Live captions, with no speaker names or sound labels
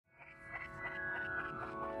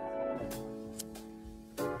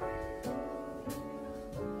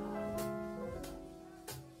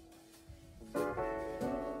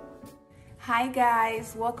Hi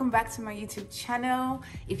guys, welcome back to my YouTube channel.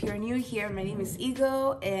 If you're new here, my name is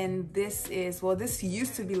Ego and this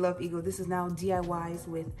used to be Love Ego. This is now DIYs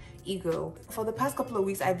with Ego. For the past couple of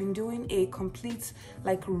weeks, I've been doing a complete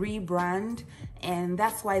rebrand, and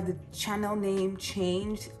that's why the channel name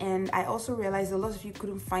changed. And I also realized a lot of you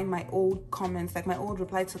couldn't find my old comments, my old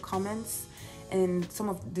reply to comments and some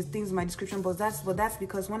of the things in my description box. That's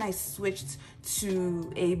because when I switched to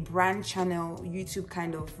a brand channel, YouTube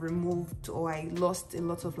kind of removed, or I lost a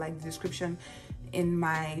lot of the description in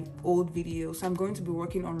my old videos. So I'm going to be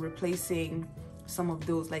working on replacing some of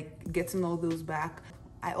those, getting all those back.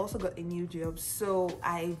 I also got a new job, so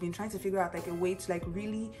I've been trying to figure out a way to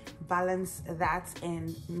really balance that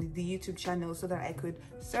and the YouTube channel so that I could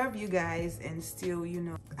serve you guys and still,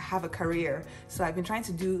 have a career. So I've been trying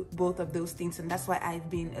to do both of those things, and that's why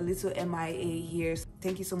I've been a little MIA here. So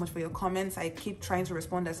thank you so much for your comments. I keep trying to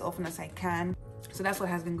respond as often as I can. So that's what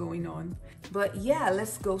has been going on. But yeah,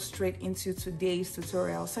 let's go straight into today's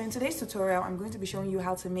tutorial. So in today's tutorial, I'm going to be showing you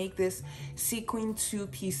how to make this sequin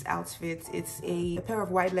two-piece outfit. It's a pair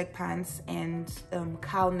of wide leg pants and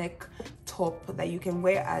cowl neck top that you can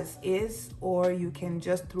wear as is, or you can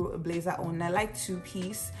just throw a blazer on. I like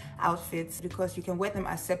two-piece outfits because you can wear them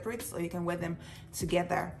as separates or you can wear them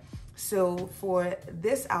together. So for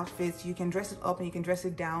this outfit, you can dress it up and you can dress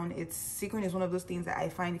it down. Sequin is one of those things that I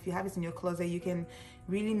find if you have it in your closet, you can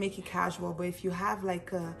really make it casual. But if you have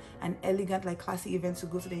an elegant, classy event to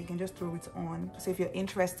go to, then you can just throw it on. So if you're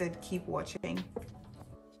interested, keep watching.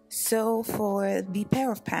 So for the pair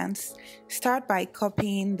of pants, start by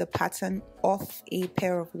copying the pattern off a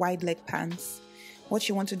pair of wide leg pants. What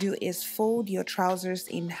you want to do is fold your trousers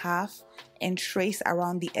in half and trace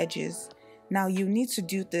around the edges. Now you need to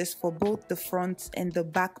do this for both the front and the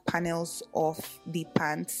back panels of the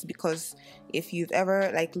pants, because if you've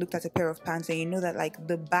ever looked at a pair of pants and you know that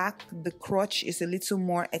the back, the crotch is a little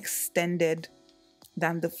more extended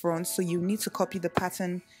than the front, so you need to copy the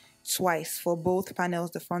pattern twice for both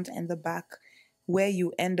panels, the front and the back, where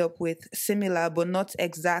you end up with similar but not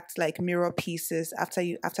exact mirror pieces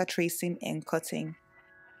after tracing and cutting.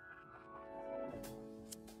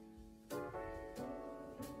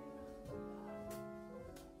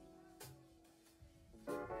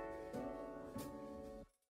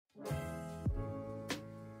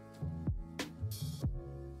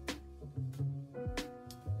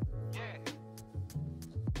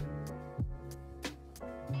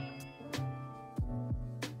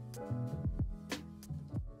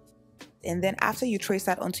 And then after you trace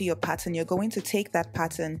that onto your pattern, you're going to take that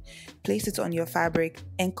pattern, place it on your fabric,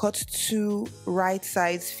 and cut two right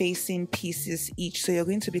sides facing pieces each. So you're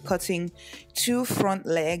going to be cutting two front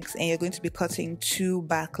legs and you're going to be cutting two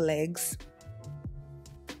back legs.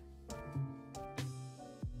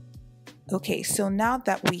 Okay, so now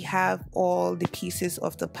that we have all the pieces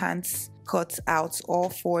of the pants cut out, all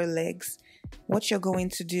four legs, what you're going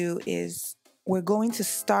to do is we're going to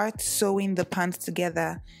start sewing the pants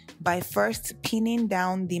together by first pinning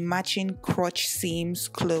down the matching crotch seams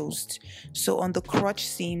closed. So on the crotch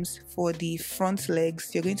seams for the front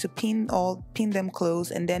legs, you're going to pin them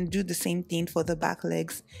closed, and then do the same thing for the back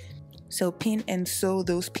legs. So pin and sew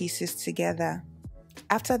those pieces together.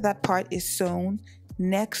 After that part is sewn,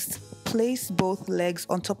 next place both legs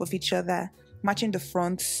on top of each other, matching the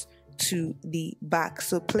fronts to the back.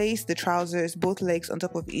 So place the trousers, both legs on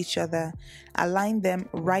top of each other, align them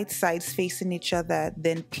right sides facing each other,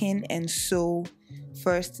 then pin and sew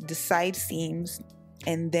first the side seams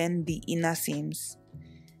and then the inner seams.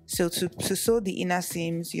 So to sew the inner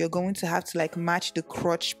seams, you're going to have to match the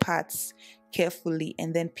crotch parts carefully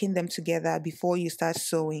and then pin them together before you start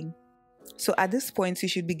sewing. So at this point, you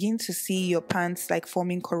should begin to see your pants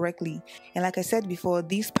forming correctly. And like I said before,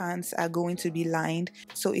 these pants are going to be lined.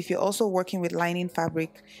 So if you're also working with lining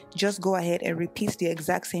fabric, just go ahead and repeat the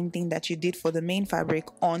exact same thing that you did for the main fabric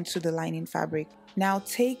onto the lining fabric. Now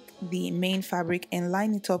take the main fabric and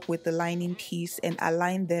line it up with the lining piece and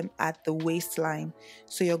align them at the waistline.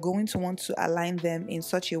 So you're going to want to align them in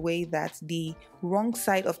such a way that the wrong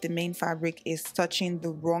side of the main fabric is touching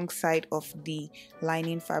the wrong side of the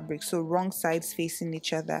lining fabric. So wrong sides facing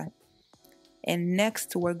each other. And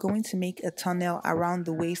next, we're going to make a tunnel around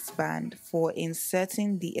the waistband for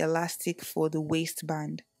inserting the elastic for the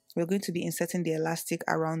waistband. We're going to be inserting the elastic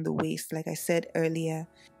around the waist, like I said earlier.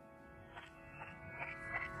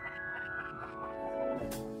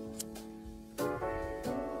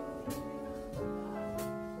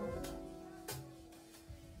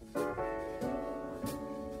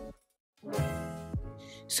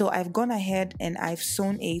 So I've gone ahead and I've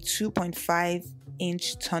sewn a 2.5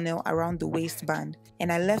 inch tunnel around the waistband,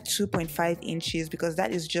 and I left 2.5 inches because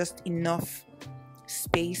that is just enough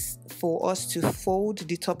space for us to fold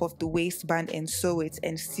the top of the waistband and sew it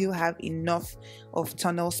and still have enough of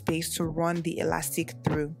tunnel space to run the elastic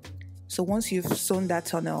through. So once you've sewn that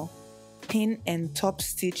tunnel, pin and top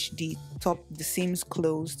stitch the seams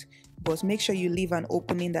closed, but make sure you leave an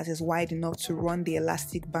opening that is wide enough to run the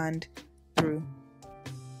elastic band through.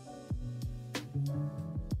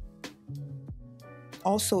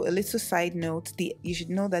 Also, a little side note, you should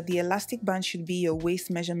know that the elastic band should be your waist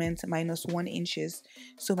measurement minus 1 inches.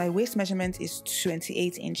 So my waist measurement is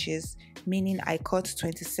 28 inches, meaning I cut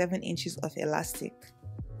 27 inches of elastic.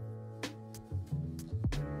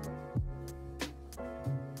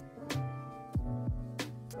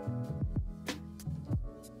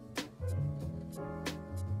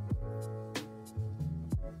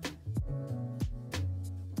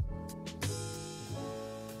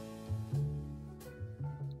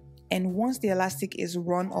 And once the elastic is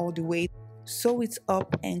run all the way, sew it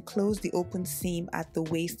up and close the open seam at the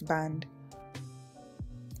waistband.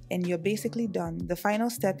 And you're basically done. The final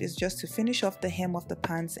step is just to finish off the hem of the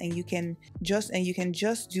pants, and you can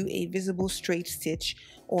just do a visible straight stitch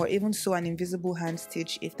or even sew an invisible hand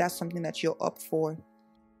stitch if that's something that you're up for.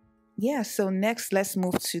 Yeah, so next let's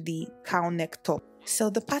move to the cow neck top. So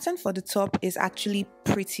the pattern for the top is actually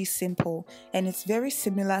pretty simple, and it's very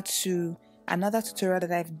similar to another tutorial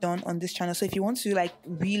that I've done on this channel. So if you want to like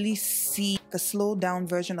really see the slowed down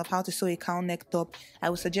version of how to sew a cow neck top, I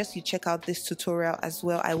would suggest you check out this tutorial as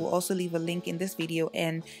well. I will also leave a link in this video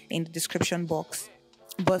and in the description box.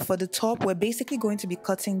 But for the top, we're basically going to be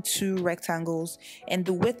cutting 2 rectangles, and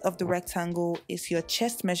the width of the rectangle is your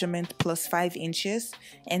chest measurement plus 5 inches,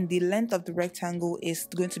 and the length of the rectangle is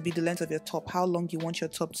going to be the length of your top, how long you want your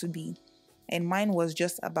top to be. And mine was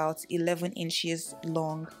just about 11 inches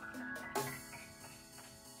long.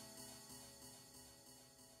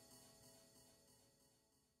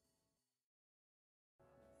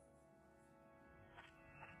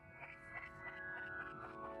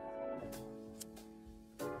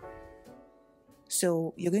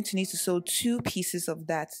 So you're going to need to sew 2 pieces of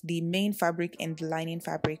that, the main fabric and the lining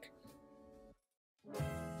fabric.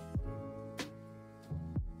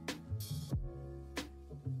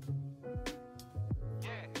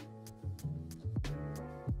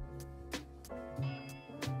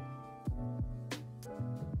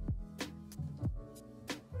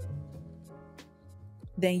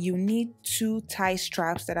 Then you need 2 tie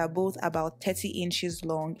straps that are both about 30 inches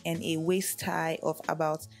long and a waist tie of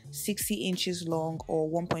about 60 inches long or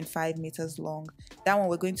 1.5 meters long. That one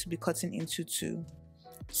we're going to be cutting into 2.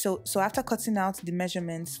 So after cutting out the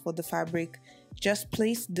measurements for the fabric, just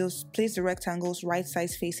place the rectangles right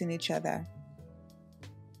sides facing each other.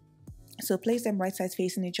 So place them right sides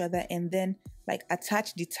facing each other, and then like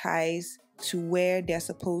attach the ties to where they're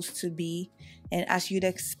supposed to be. And as you'd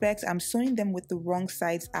expect, I'm sewing them with the wrong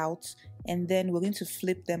sides out, and then we're going to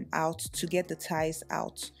flip them out to get the ties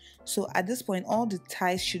out. So at this point, all the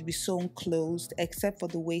ties should be sewn closed except for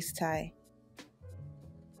the waist tie.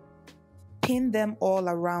 Pin them all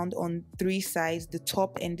around on 3 sides, the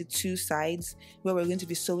top and the 2 sides where we're going to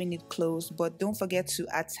be sewing it closed. But don't forget to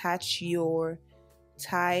attach your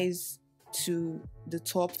ties to the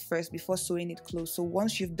top first before sewing it closed. So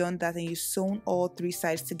once you've done that and you've sewn all 3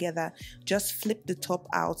 sides together, just flip the top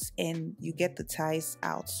out and you get the ties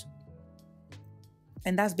out.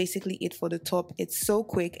 And that's basically it for the top. It's so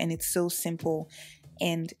quick and it's so simple,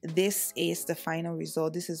 and this is the final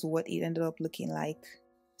result. This is what it ended up looking like.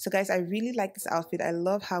 So guys, I really like this outfit. I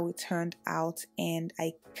love how it turned out, and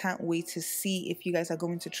I can't wait to see if you guys are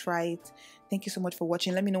going to try it. Thank you so much for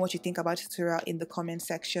watching. Let me know what you think about the tutorial in the comment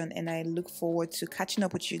section, and I look forward to catching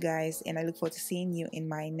up with you guys, and I look forward to seeing you in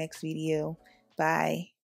my next video. Bye.